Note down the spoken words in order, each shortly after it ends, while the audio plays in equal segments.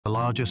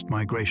largest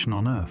migration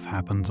on Earth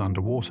happens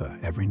underwater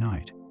every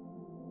night.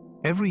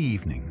 Every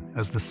evening,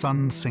 as the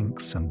sun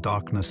sinks and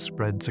darkness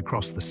spreads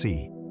across the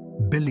sea,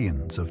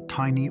 billions of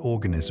tiny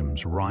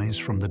organisms rise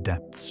from the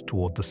depths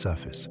toward the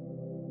surface.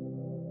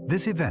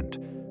 This event,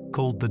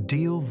 called the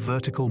Deal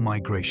Vertical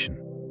Migration,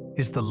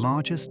 is the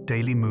largest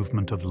daily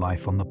movement of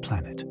life on the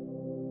planet.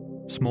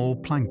 Small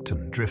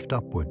plankton drift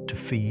upward to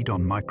feed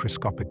on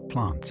microscopic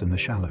plants in the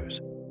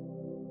shallows.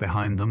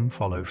 Behind them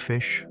follow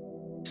fish,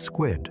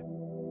 squid,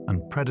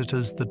 and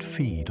predators that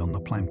feed on the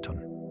plankton.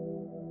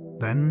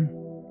 Then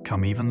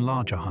come even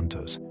larger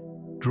hunters,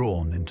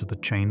 drawn into the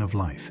chain of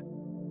life.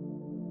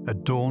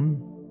 At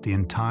dawn, the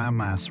entire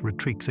mass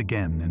retreats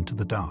again into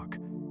the dark,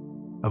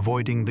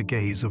 avoiding the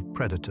gaze of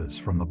predators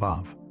from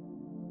above.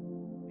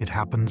 It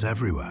happens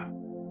everywhere,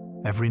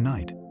 every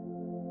night,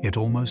 yet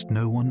almost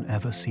no one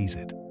ever sees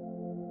it.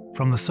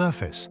 From the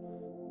surface,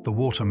 the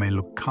water may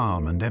look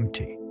calm and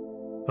empty,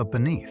 but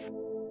beneath,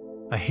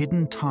 a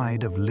hidden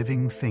tide of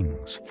living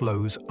things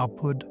flows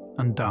upward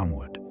and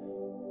downward,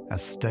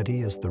 as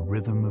steady as the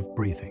rhythm of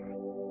breathing.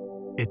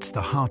 It's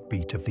the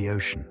heartbeat of the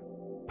ocean,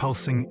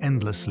 pulsing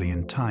endlessly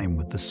in time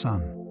with the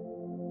sun.